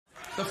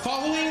The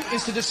following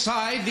is to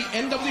decide the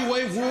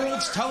NWA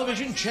World's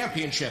Television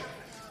Championship.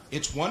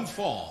 It's one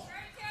fall,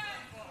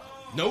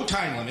 no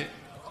time limit,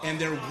 and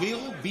there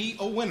will be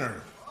a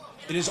winner.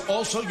 It is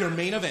also your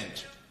main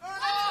event.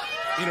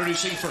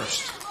 Introducing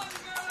first,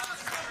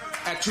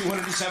 at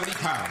 270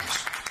 pounds,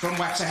 from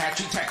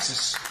Waxahachie,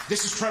 Texas,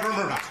 this is Trevor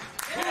Murdoch.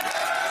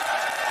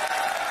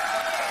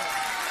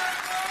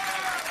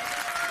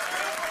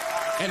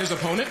 And his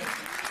opponent,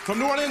 from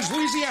New Orleans,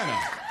 Louisiana,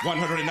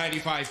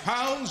 195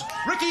 pounds,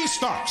 Ricky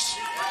Starks.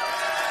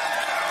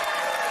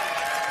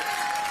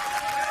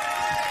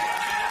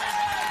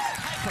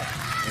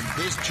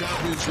 And this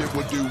championship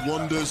would do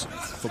wonders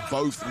for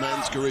both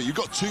men's career. You've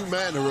got two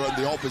men who are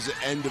on the opposite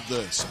end of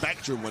the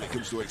spectrum when it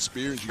comes to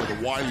experience. You've got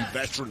the wily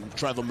veteran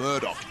Trevor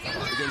Murdoch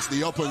against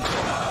the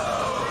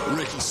up-and-coming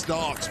Ricky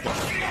Starks. That's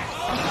the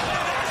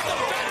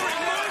veteran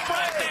move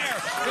right there.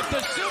 If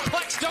the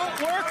suplex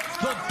don't work,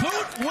 the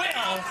boot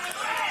will.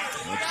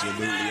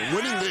 Absolutely. And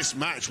winning this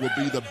match would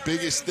be the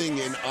biggest thing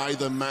in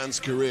either man's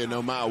career,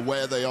 no matter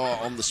where they are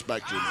on the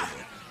spectrum.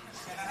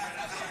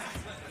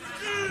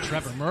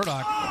 Trevor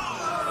Murdoch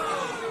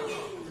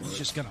is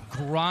just going to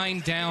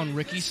grind down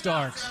Ricky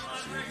Starks.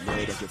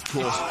 Murdoch, of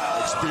course,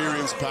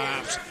 experienced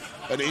perhaps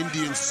an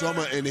Indian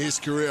summer in his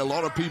career. A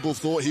lot of people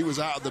thought he was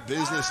out of the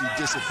business. He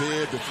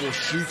disappeared before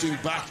shooting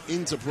back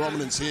into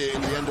prominence here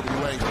in the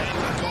NWA and getting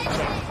a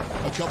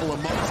contract a couple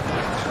of months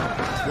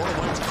back. What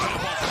a way to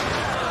cap off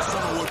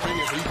summer would be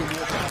if he can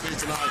walk out here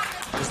tonight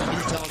as the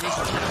new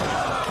television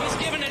champion. He's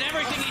giving it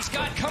everything he's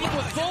got, coming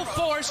with full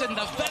force, and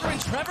the veteran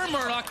Trevor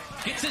Murdoch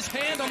gets his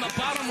hand on the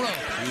bottom rope.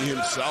 He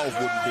himself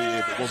wouldn't be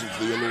if it wasn't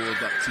for the allure of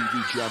that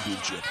TV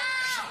championship.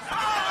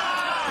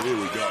 Here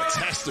we go, a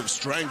test of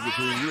strength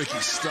between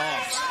Ricky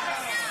Starks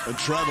and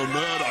Trevor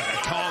Murdoch. I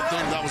can't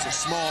think that was a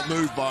smart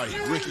move by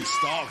Ricky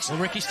Starks. Well,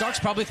 Ricky Starks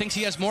probably thinks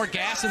he has more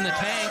gas in the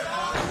tank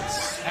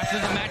after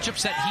the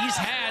matchups that he's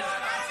had.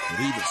 But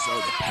even so,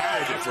 the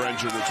power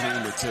differential between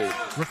the two.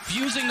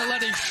 Refusing to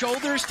let his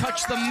shoulders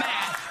touch the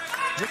mat.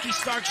 Ricky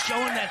Starks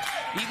showing that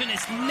even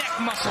his neck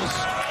muscles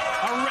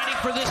are ready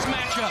for this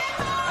matchup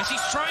as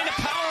he's trying to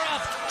power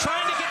up,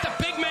 trying to get the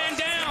big man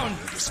down.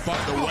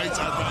 Despite the weight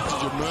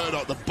advantage of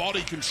Murdoch, the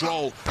body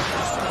control of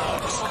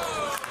Starks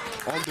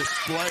on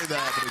display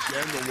there. But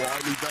again, the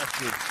wily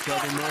veteran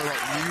Trevor Murdoch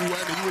knew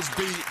when he was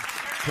beat,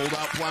 pulled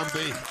out plan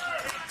B.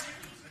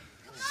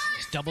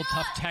 He's double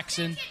tough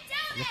Texan,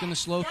 looking to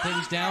slow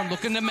things down,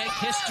 looking to make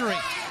history.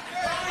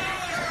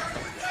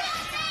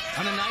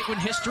 On a night when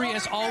history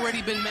has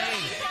already been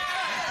made.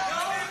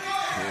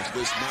 Of course,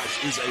 this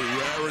match is a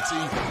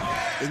rarity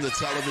in the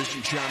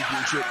television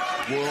championship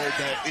world.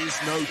 There is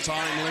no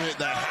time limit.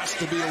 There has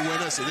to be a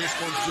winner, so this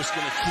one's just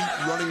going to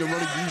keep running and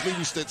running. Usually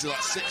we stick to that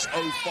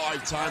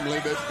 6:05 time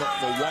limit, but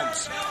for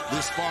once,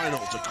 this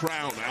final to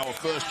crown our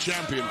first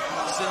champion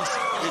since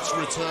its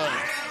return,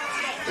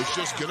 it's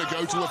just going to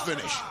go to a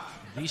finish.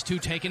 These two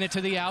taking it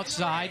to the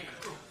outside,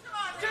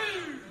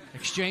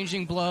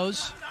 exchanging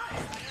blows.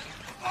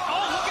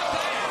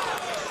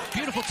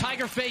 Beautiful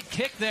tiger fade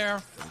kick there.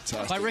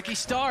 Fantastic. By Ricky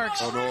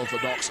Starks.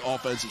 Unorthodox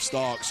offensive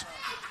Starks.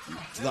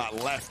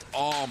 That left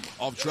arm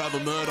of Trevor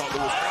Murdoch that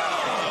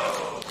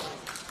was...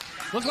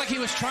 Looked like he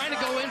was trying to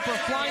go in for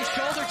a flying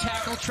shoulder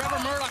tackle.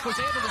 Trevor Murdoch was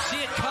able to see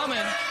it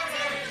coming.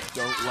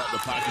 Don't let the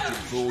packaging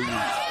fool you.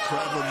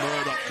 Trevor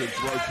Murdoch can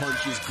throw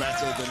punches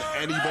better than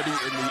anybody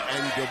in the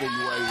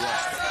NWA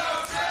roster.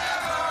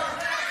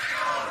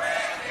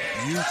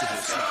 Beautiful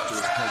snap to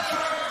his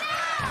punches.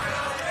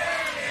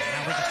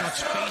 Ricky Starks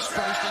face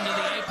first into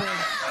the apron,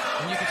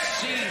 and you can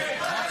see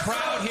our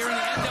crowd here in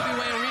the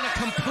NWA arena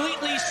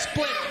completely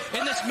split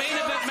in this main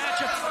event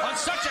matchup on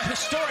such a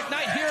historic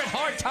night here at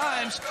Hard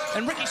Times,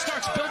 and Ricky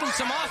Starks building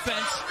some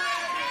offense.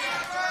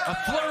 A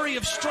flurry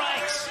of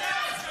strikes.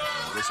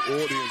 This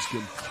audience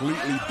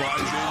completely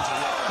buys into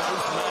what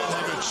both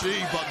men have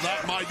achieved, but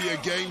that might be a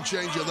game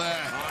changer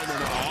there.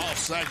 9.5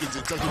 seconds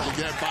it took him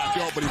to get back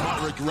up, but he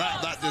might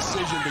regret that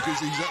decision because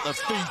he's at the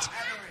feet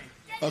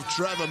of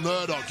Trevor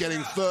Murdoch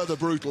getting further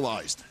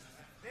brutalized.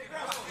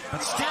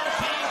 But still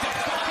being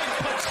defiant,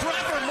 but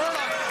Trevor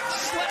Murdoch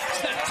slaps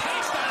the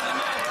taste out of the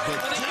mouth. The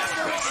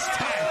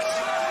disrespect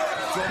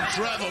from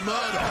Trevor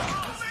Murdoch.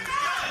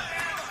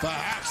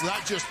 Perhaps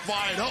that just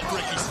fired up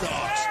Ricky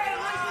Starks.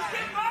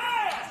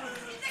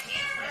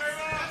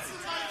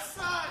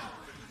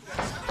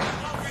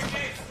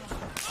 Ricky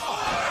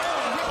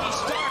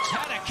Starks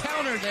had a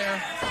counter there.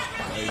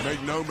 Hey,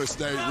 make no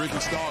mistake, Ricky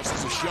Starks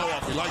is a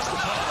show-off. He likes to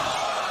punch.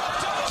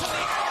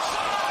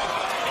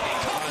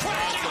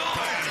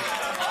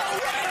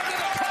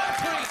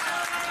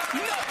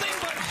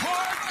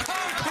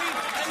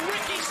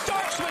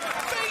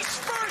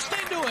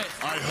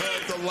 I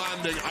heard the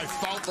landing. I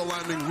felt the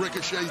landing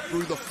ricochet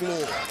through the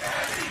floor.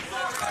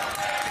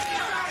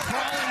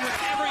 Crawling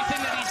with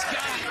everything that he's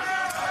got.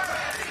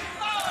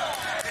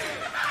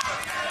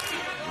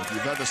 If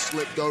you've ever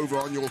slipped over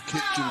on your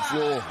kitchen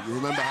floor, you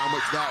remember how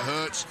much that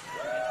hurts?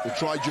 Well,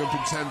 try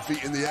jumping 10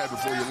 feet in the air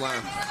before you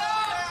land.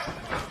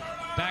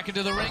 Back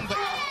into the ring, but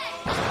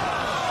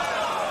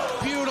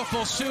beautiful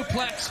Beautiful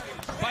suplex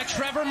by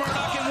Trevor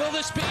Murdoch, and will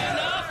this be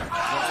enough? Very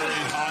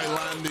high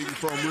landing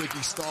from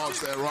Ricky Starks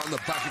there, right on the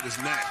back of his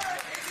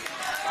neck.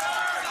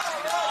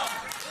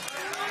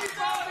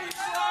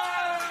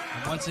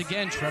 And once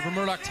again, Trevor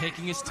Murdoch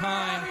taking his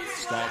time.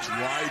 Starks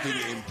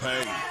writhing in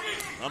pain.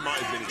 That might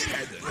have been his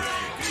head that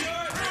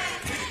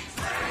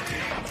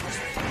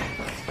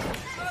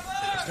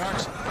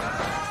Starks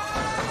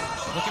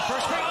looking for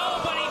a spring.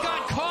 Oh, but he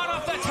got caught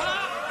off the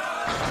top.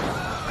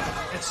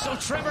 And so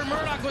Trevor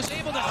Murdoch was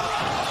able to...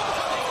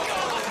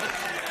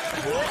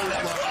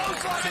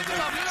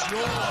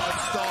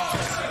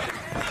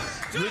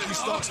 Ricky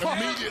Starks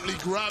immediately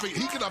grabbing.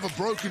 He could have a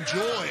broken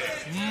jaw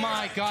here.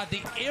 My God,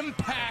 the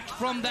impact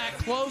from that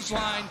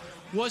clothesline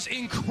was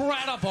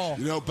incredible.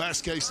 You know,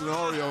 best case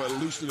scenario, it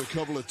loosened a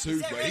couple of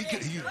tooth, but he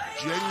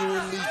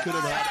genuinely could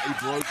have had a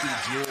broken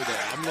jaw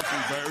there. I'm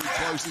looking very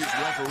closely. The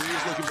referee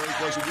is looking very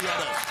closely. We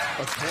had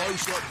a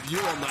close-up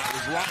view on that. It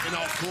was right in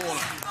our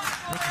corner.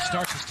 Ricky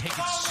Starks has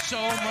taken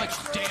so much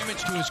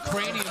damage to his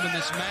cranium in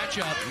this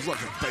matchup. It was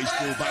like a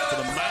baseball bat to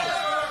the mouth.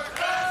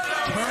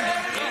 Turned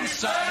him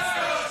inside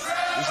out.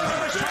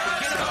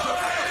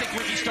 I think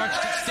Ricky Starks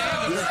can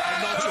stand him.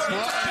 I'm not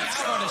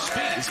surprised. On his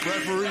feet. This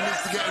referee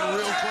needs to get in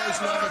real close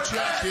and have a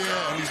check here,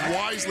 and he's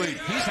wisely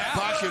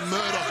backing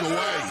Murdoch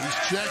away. He's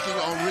checking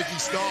on Ricky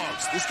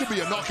Starks. This could be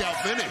a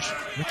knockout finish.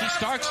 Ricky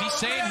Starks, he's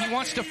saying he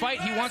wants to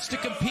fight, he wants to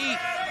compete.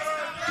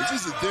 This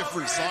is a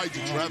different side to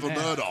Trevor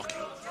Murdoch.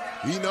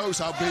 He knows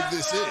how big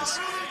this is.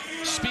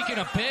 Speaking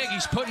of big,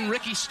 he's putting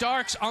Ricky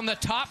Starks on the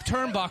top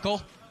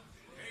turnbuckle.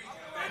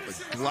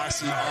 The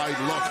glassy-eyed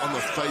look on the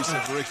face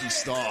of Ricky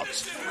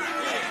Starks.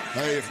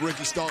 Hey, if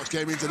Ricky Starks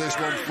came into this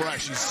one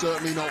fresh, he's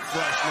certainly not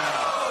fresh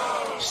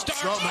now.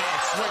 Starks. Somehow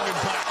swinging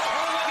back. Oh,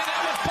 look at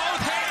that with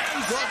both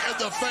hands. Look at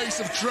the face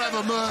of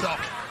Trevor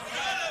Murdoch.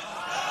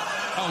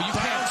 Oh, you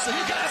can't.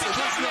 You gotta be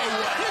careful. There's no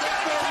way. There's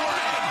no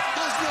way.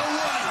 There's no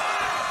way.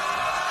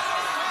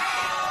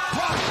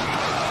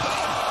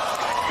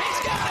 He's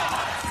got it.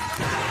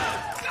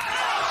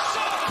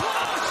 So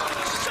close.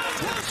 So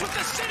close with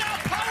the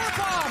sit-out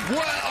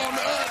powerbomb. Where on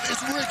earth is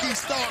Ricky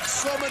Starks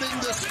summoning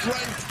the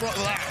strength for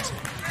that?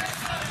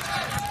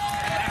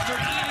 After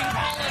eating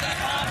all of that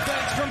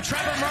offense from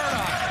Trevor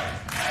Murdoch.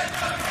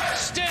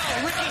 Still,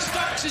 Ricky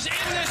Starks is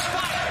in this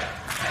fight.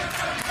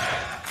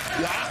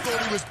 Yeah, I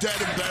thought he was dead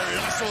and buried.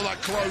 I saw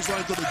that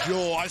clothesline to the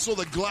jaw. I saw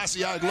the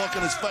glassy-eyed look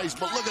on his face.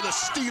 But look at the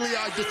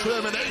steely-eyed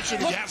determination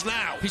he has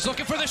now. He's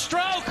looking for the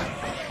stroke.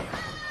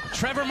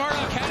 Trevor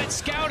Murdoch had it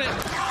scouted.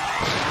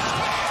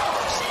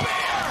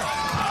 Spear!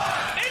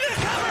 Into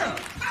the cover!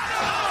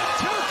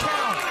 2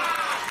 count.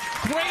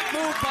 Great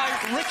move by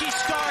Ricky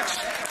Starks,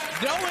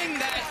 knowing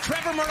that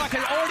Trevor Murdoch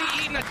had already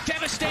eaten a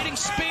devastating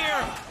spear